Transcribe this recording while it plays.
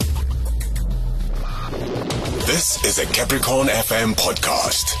This is a Capricorn FM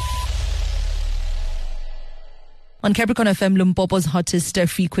podcast. On Capricorn FM, Limpopo's hottest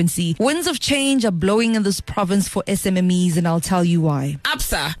frequency. Winds of change are blowing in this province for SMMEs, and I'll tell you why.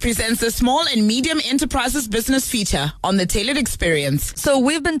 Absa presents the Small and Medium Enterprises Business feature on the Tailored Experience. So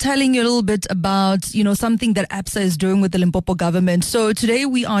we've been telling you a little bit about, something that Absa is doing with the Limpopo government. So today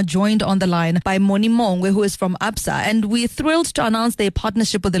we are joined on the line by Mongwe, who is from Absa, and we're thrilled to announce their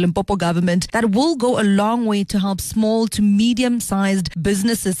partnership with the Limpopo government that will go a long way to help small to medium-sized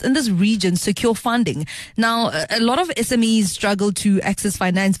businesses in this region secure funding. Now, a lot of SMEs struggle to access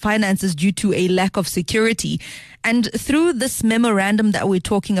finances due to a lack of security. And through this memorandum that we're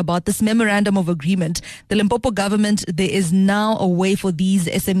talking about, this memorandum of agreement, the Limpopo government, there is now a way for these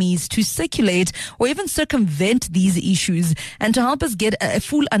SMEs to circulate or even circumvent these issues. And to help us get a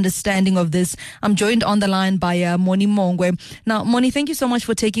full understanding of this, I'm joined on the line by Mongwe. Now, Monnie, thank you so much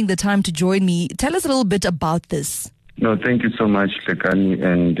for taking the time to join me. Tell us a little bit about this. No, thank you so much, Lekani,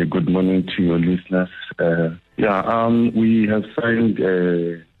 and good morning to your listeners. We have signed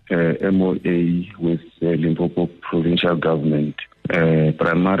a MOA with the Limpopo Provincial Government,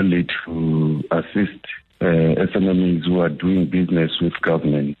 primarily to assist SMMEs who are doing business with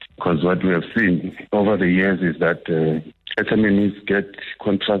government. Because what we have seen over the years is that SMMEs get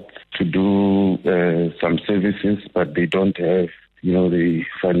contracts to do some services, but they don't have, the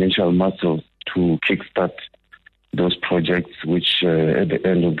financial muscle to kickstart those projects, which at the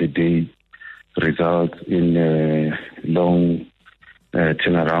end of the day result in long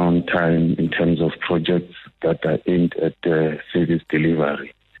turnaround time in terms of projects that are aimed at service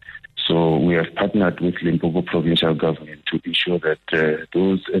delivery. So we have partnered with Limpopo Provincial Government to ensure that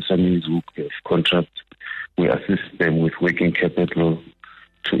those SMEs who have contracts, we assist them with working capital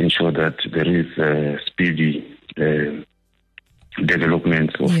to ensure that there is speedy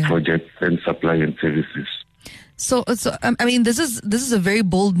development of projects and supply and services. So this is a very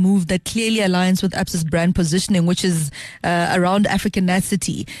bold move that clearly aligns with Absa's brand positioning, which is around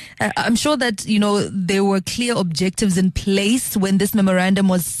Africanacity. I'm sure that, there were clear objectives in place when this memorandum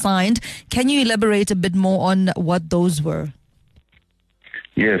was signed. Can you elaborate a bit more on what those were?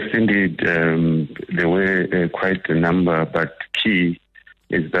 Yes, indeed. There were quite a number, but key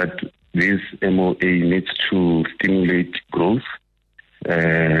is that this MOA needs to stimulate growth.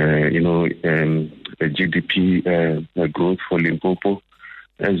 GDP growth for Limpopo,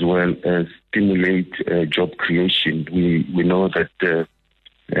 as well as stimulate job creation. We know that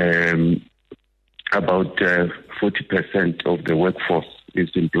about 40% of the workforce is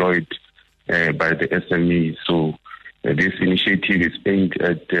employed by the SME. So this initiative is aimed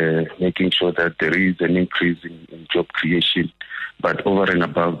at making sure that there is an increase in job creation. But over and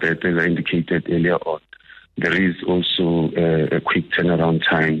above that, as I indicated earlier on, there is also a quick turnaround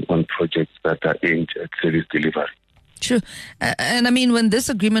time on projects that are aimed at service delivery. Sure. And when this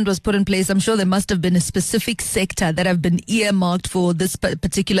agreement was put in place, I'm sure there must have been a specific sector that have been earmarked for this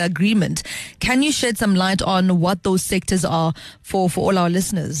particular agreement. Can you shed some light on what those sectors are for all our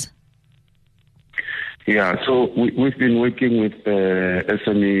listeners? Yeah, so we've been working with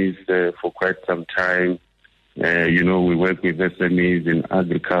SMEs for quite some time. We work with SMEs in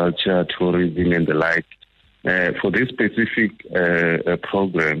agriculture, tourism, and the like. For this specific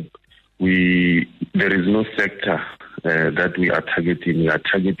program, there is no sector that we are targeting. We are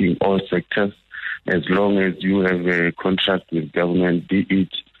targeting all sectors. As long as you have a contract with government, be it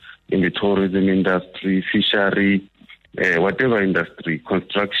in the tourism industry, fishery, whatever industry,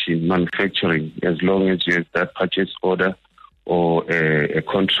 construction, manufacturing, as long as you have that purchase order or a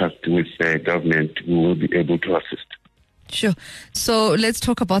contract with government, we will be able to assist. Sure. So let's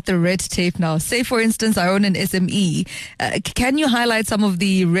talk about the red tape now. Say, for instance, I own an SME. Can you highlight some of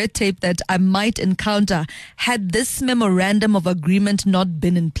the red tape that I might encounter had this memorandum of agreement not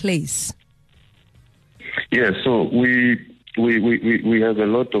been in place? Yeah, so we have a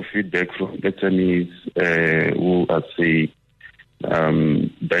lot of feedback from SMEs who are saying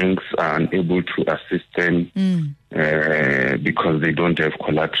banks are unable to assist them because they don't have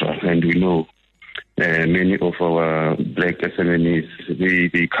collateral. And we know many of our black SMEs,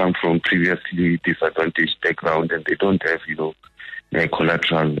 they come from previously disadvantaged background and they don't have,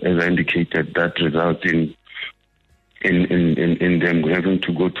 collateral. As I indicated, that results in them having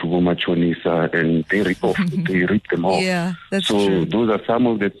to go to Machonisa and they rip them off. Yeah, that's so true. Those are some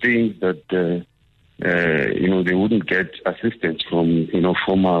of the things that, they wouldn't get assistance from,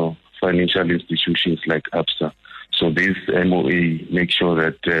 formal financial institutions like Absa. So this MOA makes sure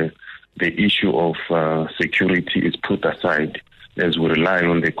that the issue of security is put aside as we rely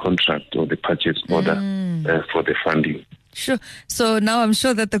on the contract or the purchase order for the funding. Sure. So now I'm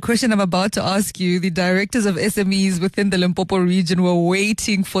sure that the question I'm about to ask you, the directors of SMEs within the Limpopo region were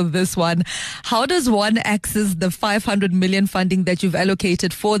waiting for this one. How does one access the 500 million funding that you've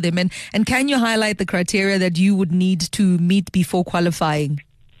allocated for them? And can you highlight the criteria that you would need to meet before qualifying?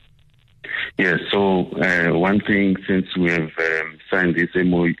 Yes, so one thing, since we have signed this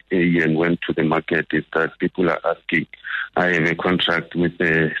MOA and went to the market, is that people are asking, I have a contract with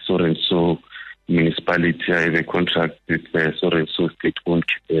so-and-so municipality, I have a contract with so-and-so state-owned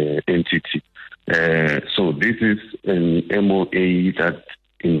entity. So this is an MOA that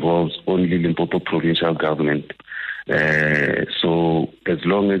involves only Limpopo Provincial Government. So as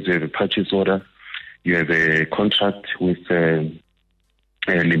long as you have a purchase order, you have a contract with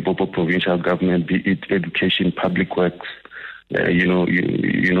Limpopo Provincial Government, be it education, public works, you know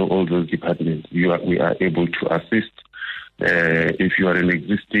all those departments, we are able to assist. If you are an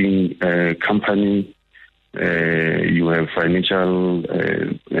existing company, you have financial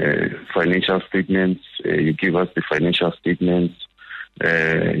statements, you give us the financial statements,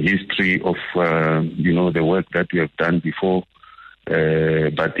 history of the work that you have done before.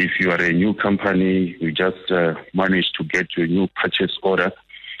 But if you are a new company, we just managed to get your new purchase order,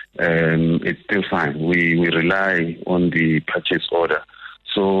 it's still fine. We rely on the purchase order.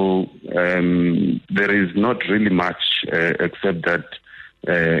 So there is not really much except that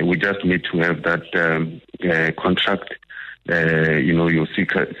we just need to have that contract, your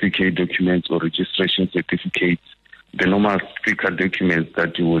CK documents or registration certificates, the normal sticker documents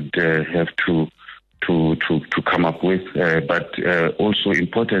that you would have to come up with. But also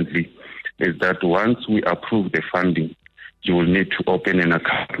importantly is that once we approve the funding, you will need to open an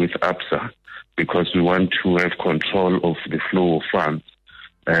account with Absa because we want to have control of the flow of funds.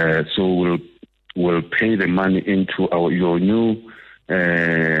 So we'll pay the money into your new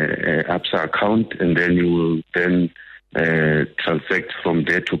Absa account, and then you will then transact from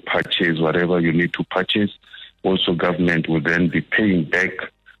there to purchase whatever you need to purchase. Also, government will then be paying back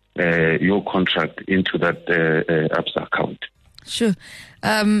your contract into that Absa account. Sure.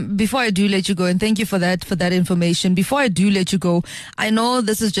 Before I do let you go, and thank you for that information. Before I do let you go, I know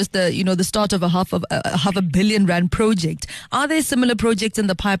this is just the start of a half a billion rand project. Are there similar projects in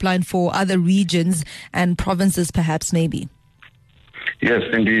the pipeline for other regions and provinces, perhaps, maybe? Yes,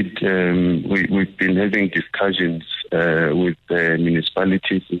 indeed. We've been having discussions with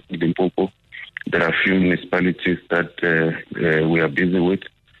municipalities in Limpopo. There are a few municipalities that we are busy with.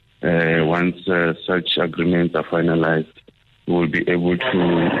 Once such agreements are finalized, we will be able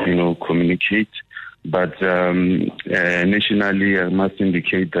to, communicate. But nationally, I must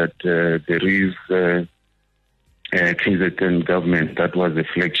indicate that there is KZN government that was a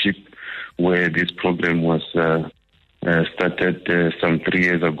flagship where this program was started some 3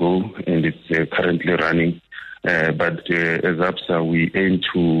 years ago, and it's currently running. But as Absa, we aim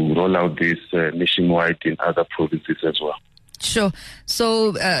to roll out this nationwide in other provinces as well. Sure.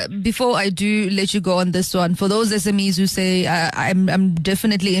 So before I do let you go on this one, for those SMEs who say I'm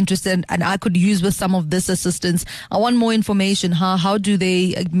definitely interested and I could use with some of this assistance, I want more information. How do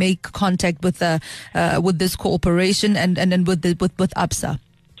they make contact with this cooperation and then with Absa?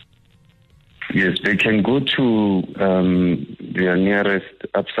 Yes, they can go to their nearest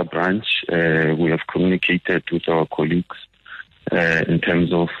Absa branch. We have communicated with our colleagues in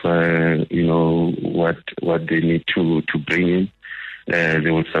terms of what they need to bring in.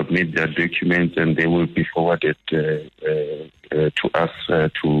 They will submit their documents and they will be forwarded to us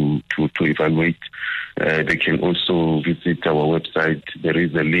to evaluate. They can also visit our website. There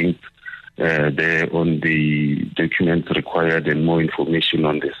is a link there on the documents required and more information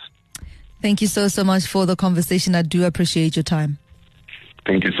on this. Thank you so much for the conversation. I do appreciate your time.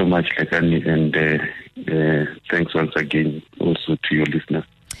 Thank you so much, Lekani, and thanks once again also to your listeners.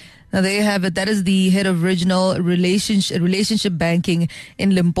 Now there you have it. That is the head of regional relationship banking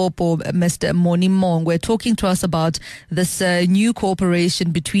in Limpopo, Mr. Monnie Mongwe, talking to us about this new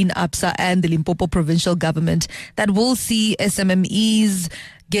cooperation between Absa and the Limpopo provincial government that will see SMMEs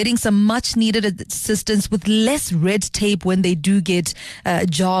getting some much needed assistance with less red tape when they do get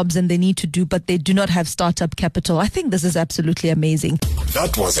jobs and they need to do, but they do not have startup capital. I think this is absolutely amazing.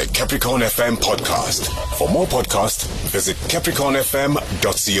 That was a Capricorn FM podcast. For more podcasts, visit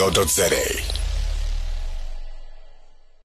capricornfm.co.za.